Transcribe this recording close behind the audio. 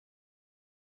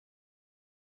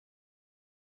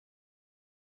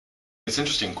It's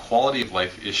interesting, quality of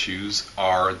life issues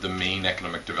are the main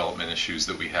economic development issues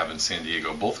that we have in San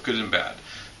Diego, both good and bad.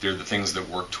 They're the things that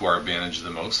work to our advantage the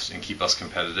most and keep us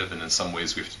competitive, and in some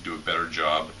ways we have to do a better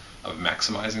job of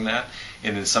maximizing that.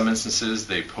 And in some instances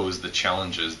they pose the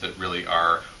challenges that really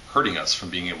are hurting us from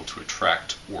being able to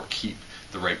attract or keep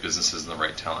the right businesses and the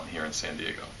right talent here in San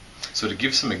Diego. So to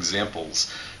give some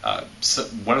examples,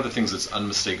 one of the things that's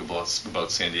unmistakable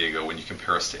about San Diego when you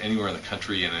compare us to anywhere in the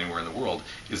country and anywhere in the world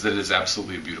is that it is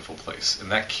absolutely a beautiful place.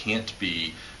 And that can't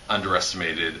be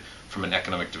underestimated from an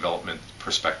economic development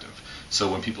perspective.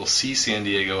 So when people see San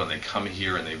Diego and they come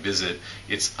here and they visit,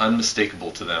 it's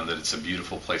unmistakable to them that it's a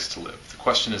beautiful place to live. The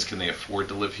question is, can they afford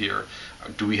to live here?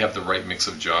 Do we have the right mix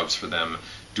of jobs for them?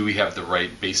 Do we have the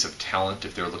right base of talent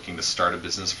if they're looking to start a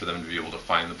business for them to be able to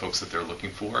find the folks that they're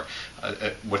looking for?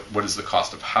 What is the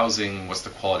cost of housing? What's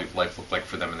the quality of life look like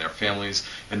for them and their families?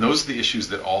 And those are the issues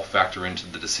that all factor into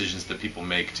the decisions that people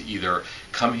make to either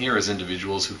come here as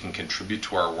individuals who can contribute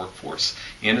to our workforce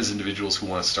and as individuals who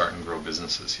want to start and grow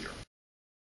businesses here.